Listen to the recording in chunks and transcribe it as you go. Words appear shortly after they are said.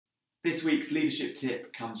This week's leadership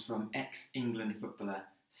tip comes from ex-England footballer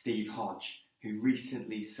Steve Hodge, who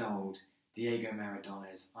recently sold Diego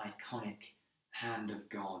Maradona's iconic Hand of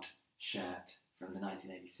God shirt from the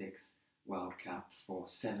 1986 World Cup for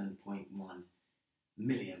 £7.1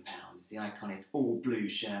 million. The iconic all-blue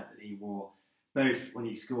shirt that he wore both when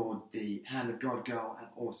he scored the Hand of God goal and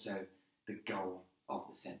also the goal of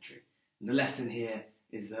the century. And the lesson here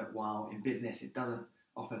is that while in business it doesn't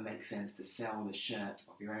often make sense to sell the shirt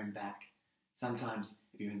off your own back, sometimes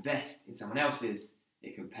if you invest in someone else's,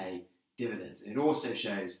 it can pay dividends. And it also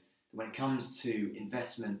shows that when it comes to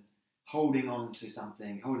investment, holding on to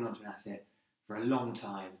something, holding on to an asset for a long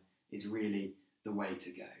time is really the way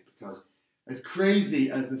to go. Because as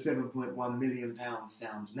crazy as the £7.1 million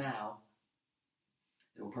sounds now,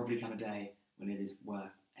 there will probably come a day when it is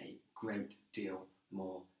worth a great deal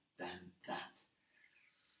more than that.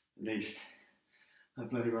 At least, I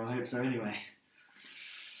bloody well hope so anyway.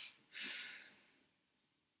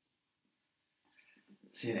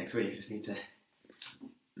 See you next week. I just need to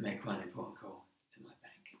make one important call.